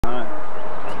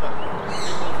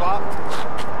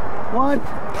What?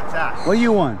 What's that? What do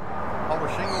you want? All the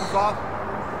shingles off?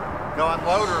 Go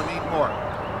unload or need more?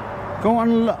 Go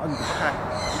unload. Okay.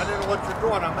 I didn't know what you're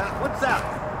doing. What's that?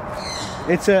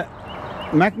 It's a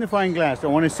magnifying glass. I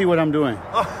want to see what I'm doing.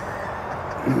 Oh.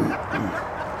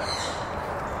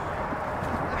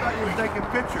 I thought you were taking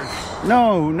pictures.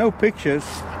 No, no pictures.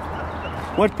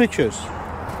 What pictures?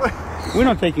 We're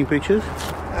not taking pictures.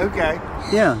 Okay.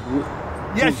 Yeah.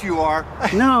 Yes, you are.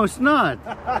 No, it's not.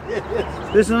 It is.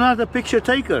 This is not a picture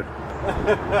taker.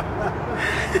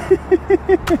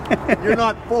 You're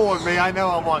not fooling me. I know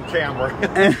I'm on camera. All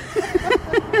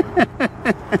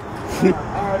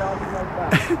right, I'll be right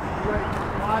back.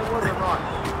 Plywood or not?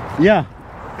 Yeah.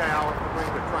 Okay, I'll have to bring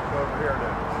the truck over here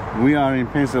then. We are in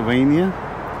Pennsylvania.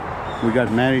 We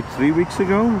got married 3 weeks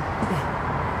ago.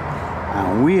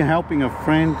 We are helping a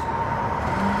friend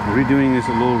redoing this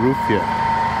little roof here.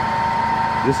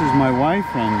 This is my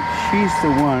wife, and she's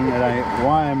the one that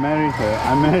why I married her.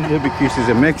 I married her because she's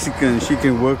a Mexican. She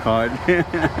can work hard.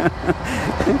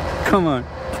 Come on,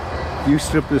 you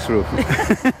strip this roof.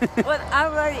 Well,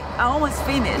 I almost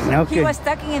finished. Okay. He was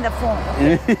talking in the phone.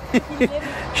 Okay?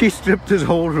 She stripped his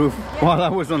whole roof while I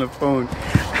was on the phone.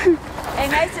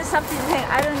 And I said something to him,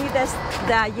 I don't need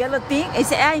the yellow thing. He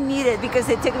said, I need it because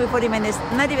it took me 40 minutes,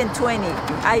 not even 20.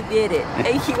 I did it.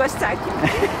 And he was talking.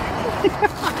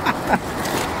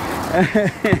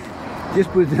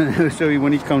 Just put it down so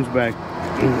when he comes back.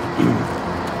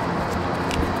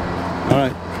 All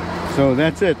right, so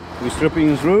that's it. We're stripping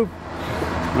his roof,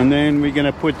 and then we're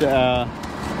gonna put.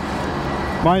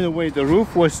 By the way, the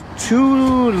roof was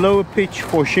too low a pitch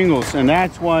for shingles, and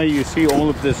that's why you see all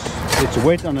of this. It's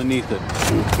wet underneath it.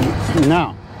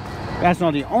 Now, that's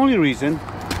not the only reason.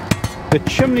 The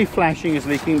chimney flashing is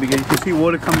leaking because you can see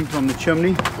water coming from the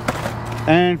chimney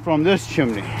and from this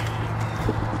chimney.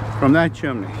 From that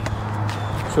chimney.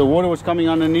 So water was coming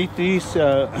underneath these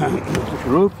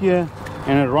roof here,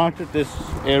 and it rotted this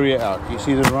area out. You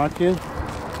see the rot here?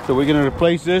 So we're gonna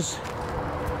replace this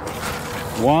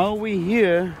while we're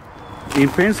here in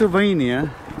Pennsylvania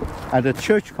at a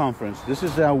church conference. This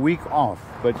is our week off,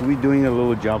 but we're doing a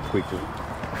little job quickly.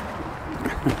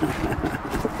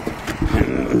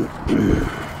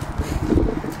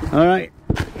 All right.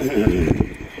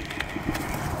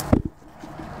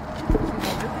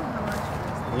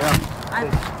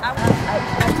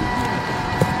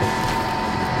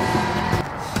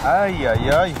 Ay, ay,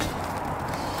 ay.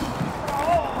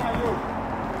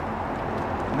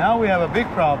 Now we have a big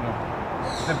problem.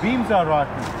 The beams are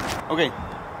rotten. Okay.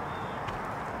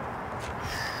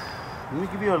 Let me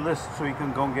give you a list so you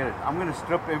can go and get it. I'm going to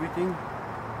strip everything.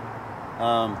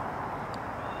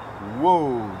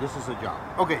 Whoa, this is a job.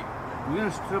 Okay, we're going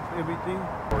to strip everything.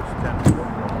 It's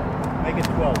 10. Make it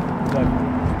 12.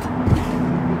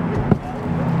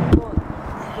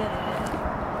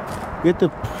 Get the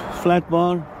flat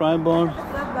bar, pry bar.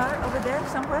 Flat bar over there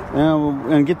somewhere?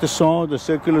 Yeah, and get the saw, the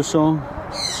circular saw.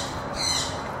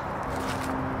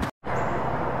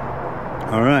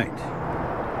 All right.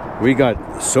 We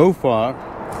got so far.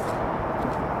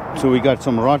 So we got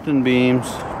some rotten beams.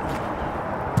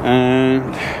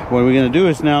 And what we're going to do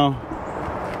is now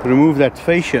remove that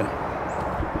fascia.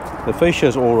 The fascia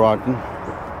is all rotten.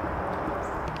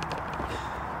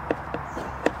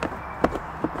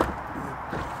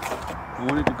 I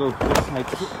want it to go this side.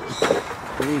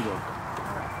 There you go.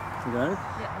 You got it?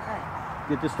 Yeah, okay.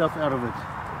 Get the stuff out of it.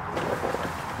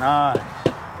 Nice.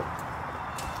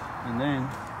 And then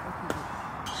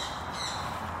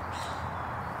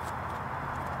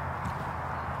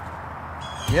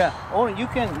yeah. Oh, you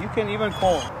can even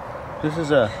call. This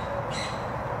is a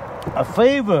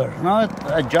favor, not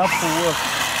a job for work.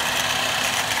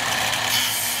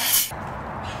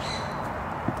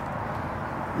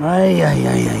 Ay, ay,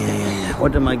 ay, ay, ay, ay.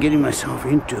 What am I getting myself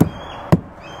into?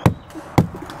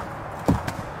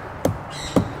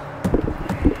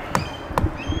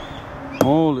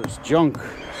 All this junk.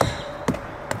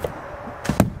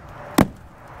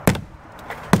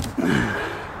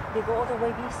 They go all the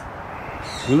way this.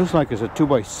 It looks like it's a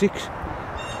 2x6.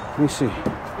 Let me see.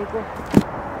 They go.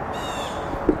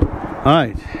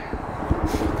 Alright.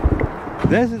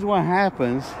 This is what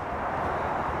happens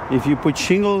if you put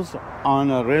shingles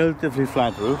on a relatively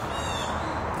flat roof.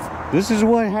 This is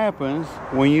what happens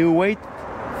when you wait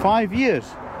 5 years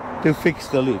to fix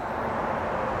the leak.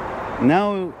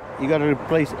 Now you got to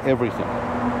replace everything.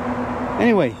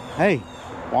 Anyway, hey,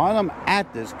 while I'm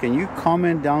at this, can you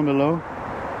comment down below?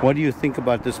 What do you think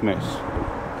about this mess?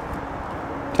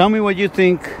 Tell me what you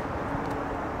think.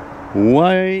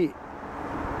 Why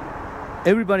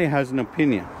everybody has an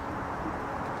opinion.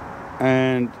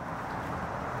 And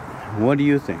what do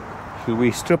you think? Should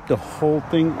we strip the whole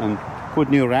thing and put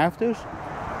new rafters?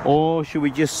 Or should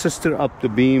we just sister up the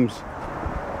beams?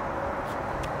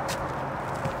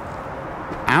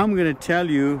 I'm gonna tell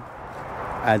you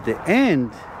at the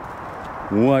end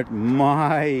what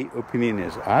my opinion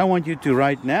is. I want you to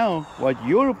write now what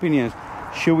your opinion is.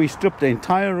 Should we strip the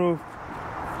entire roof,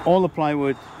 all the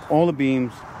plywood, all the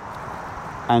beams,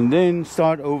 and then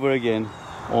start over again?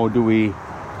 Or do we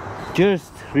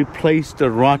just replace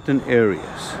the rotten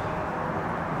areas?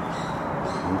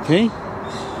 Okay?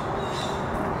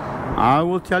 I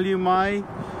will tell you my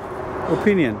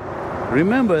opinion.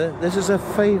 Remember, this is a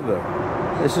favor.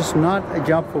 This is not a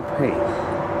job for pay.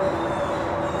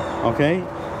 Okay?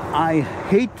 I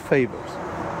hate favors.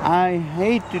 I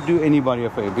hate to do anybody a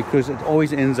favor because it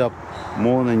always ends up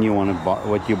more than you want to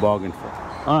what you bargained for.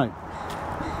 All right.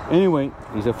 Anyway,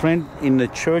 he's a friend in the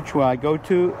church where I go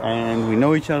to, and we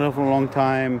know each other for a long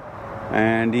time.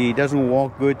 And he doesn't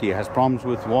walk good. He has problems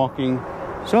with walking.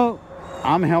 So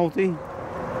I'm healthy.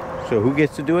 So who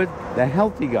gets to do it? The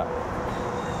healthy guy.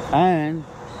 And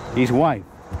his wife.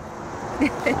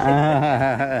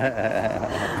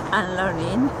 I'm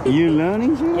learning. You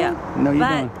learning, Sheila? Yeah. No, you but,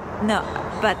 don't. No,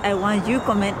 but I want you to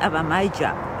comment about my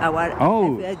job. About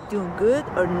Oh. if we are doing good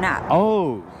or not.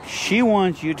 Oh, she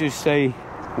wants you to say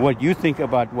what you think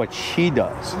about what she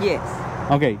does. Yes.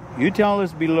 Okay, you tell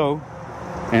us below,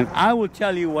 and I will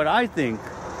tell you what I think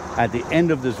at the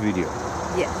end of this video.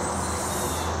 Yes.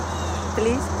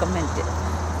 Please comment it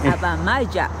about my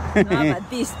job, not about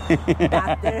this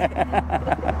doctor.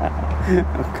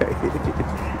 Okay.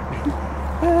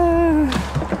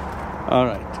 All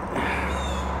right.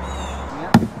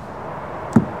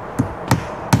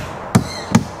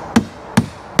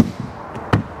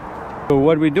 So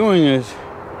what we're doing is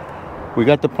we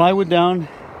got the plywood down.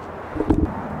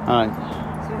 All right.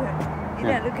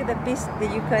 Yeah, look at the piece.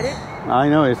 Did you cut it? I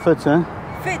know it fits, huh?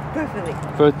 Fit perfectly.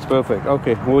 Fits perfect.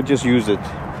 Okay, we'll just use it.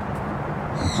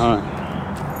 All right.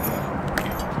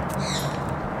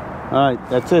 All right,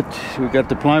 that's it. We got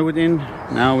the plywood in.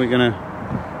 Now we're gonna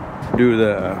do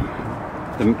the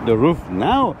roof.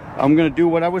 Now I'm gonna do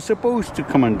what I was supposed to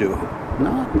come and do.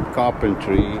 Not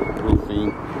carpentry,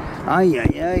 roofing. Ay,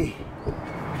 ay, ay.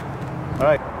 All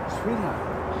right, sweetheart,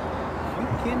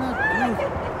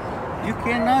 you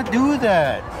cannot do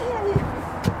that.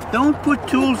 Don't put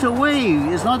tools away.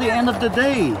 It's not the end of the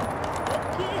day.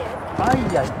 Ay,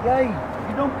 ay, ay.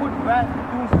 You don't put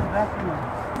tools in the vacuum.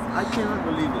 I cannot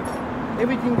believe it.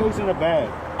 Everything goes in a bag.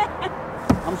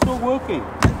 I'm still working.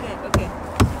 Okay, okay.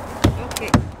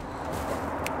 Okay.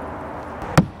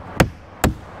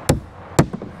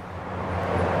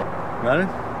 Got it?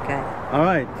 Okay. All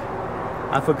right.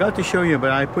 I forgot to show you,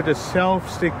 but I put a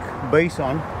self-stick base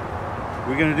on.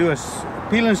 We're going to do a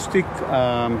peel and stick.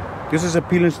 This is a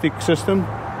peel and stick system.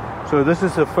 So this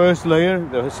is the first layer,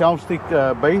 the self-stick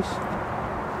base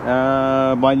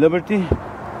by Liberty.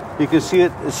 You can see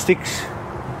it, it sticks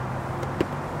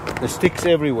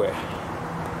everywhere.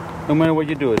 No matter what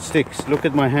you do, it sticks. Look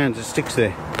at my hands, it sticks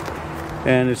there.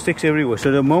 And it sticks everywhere.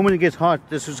 So the moment it gets hot,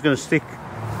 this is going to stick.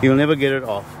 You'll never get it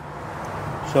off.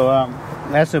 So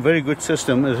that's a very good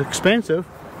system. It's expensive,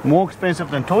 more expensive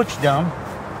than torch down.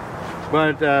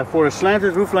 But for a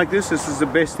slanted roof like this is the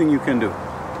best thing you can do.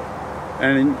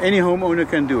 And any homeowner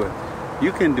can do it.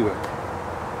 You can do it.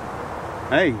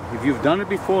 Hey, if you've done it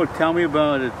before, tell me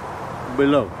about it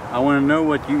below. I want to know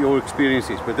what your experience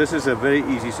is. But this is a very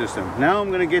easy system. Now I'm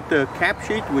going to get the cap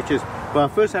sheet, which is, well,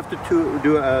 first I have to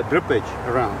do a drip edge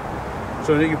around.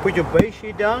 So then you put your base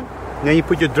sheet down, then you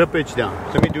put your drip edge down.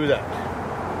 So let me do that.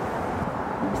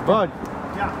 Bud,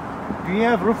 Yeah. do you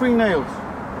have roofing nails?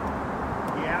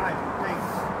 Yeah, I think.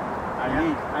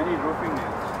 I need roofing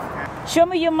nails. Show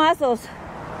me your muscles.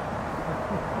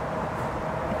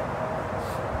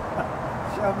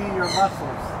 Show me your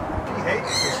muscles. He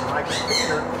hates it like a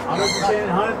Peter.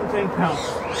 110 pounds.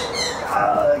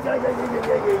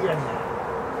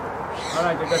 All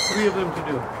right, I got 3 of them to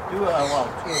do. 2 of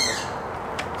them.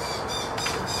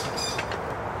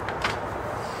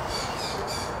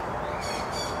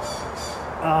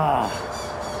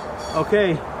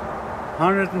 Okay,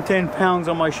 110 pounds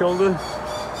on my shoulder.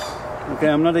 Okay,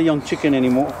 I'm not a young chicken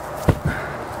anymore.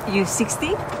 You 60?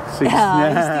 60. Oh, you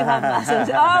still have muscles.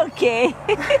 Okay.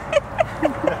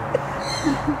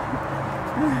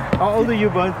 How old are you,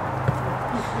 bud?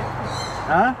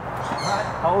 Huh?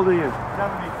 How old are you?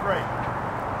 73.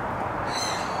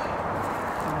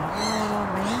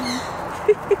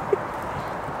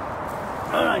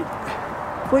 All right.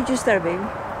 Where'd you start, baby?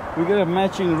 We got a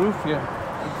matching roof here.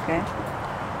 Okay.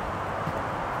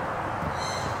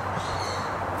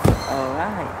 All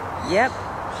right. Yep.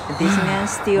 This man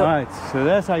still. Alright, so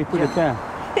that's how you put Yeah. the cap.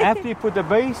 After you put the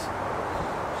base,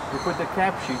 you put the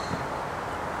cap sheet.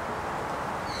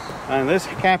 And this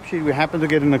cap sheet we happen to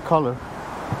get in the color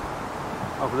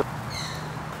of the.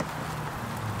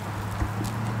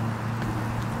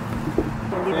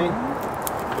 Okay.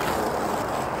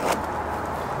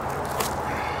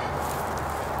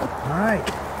 Alright.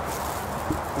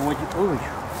 And what you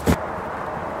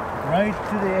right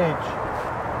to the edge.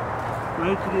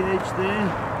 Right to the edge there.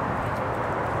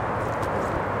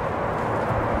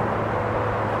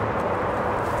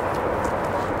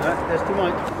 That's too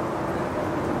much.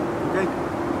 Okay.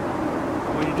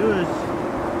 What you do is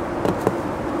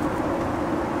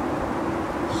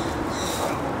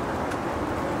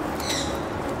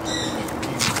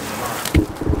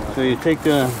so you take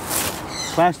the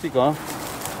plastic off,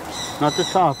 not the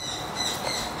top.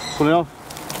 Pull it off.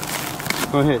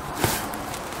 Go ahead.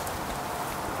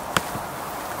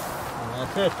 And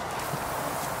that's it.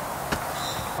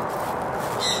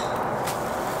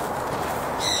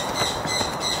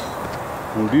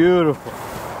 Beautiful.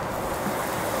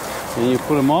 And you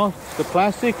put them off the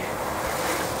plastic,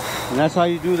 and that's how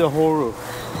you do the whole roof.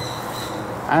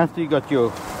 After you got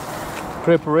your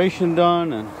preparation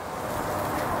done,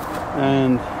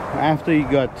 and after you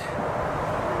got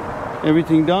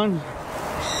everything done,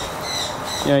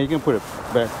 yeah, you can put it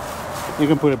back. You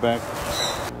can put it back.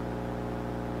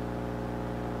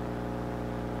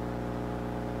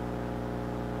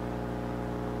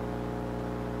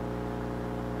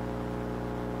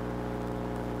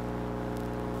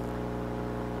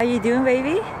 How you doing,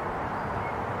 baby?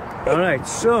 All right,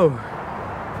 so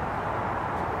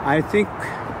I think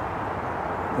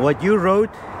what you wrote,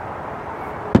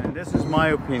 and this is my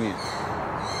opinion,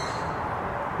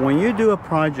 when you do a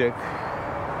project,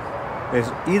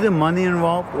 there's either money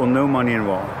involved or no money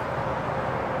involved.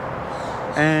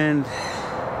 And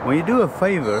when you do a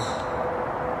favor,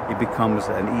 it becomes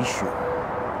an issue.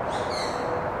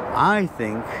 I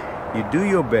think you do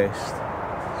your best,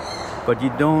 but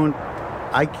you don't.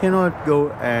 I cannot go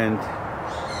and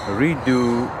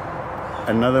redo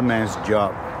another man's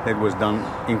job that was done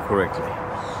incorrectly.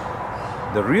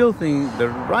 The real thing, the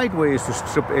right way is to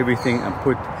strip everything and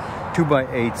put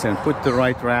 2x8s and put the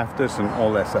right rafters and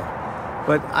all that stuff.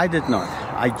 But I did not.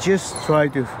 I just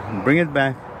tried to bring it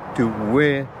back to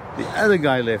where the other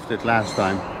guy left it last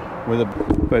time.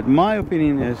 But my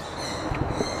opinion is,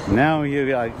 now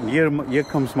here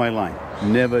comes my line.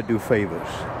 Never do favors.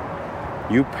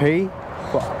 You pay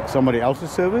for somebody else's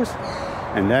service,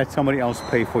 and let somebody else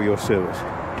pay for your service.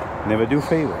 Never do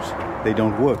favors. They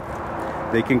don't work.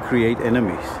 They can create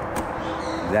enemies.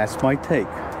 That's my take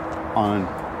on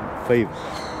favors.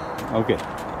 Okay.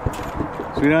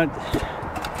 Sweetheart,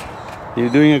 you're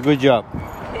doing a good job.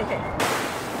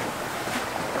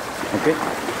 Okay.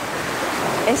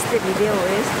 Este video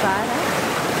es para.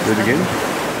 Do it again.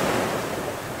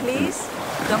 Please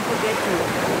don't forget to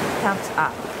thumbs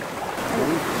up.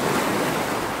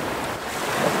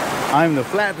 I'm the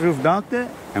flat roof doctor,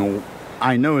 and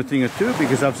I know a thing or two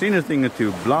because I've seen a thing or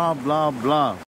two. Blah, blah, blah.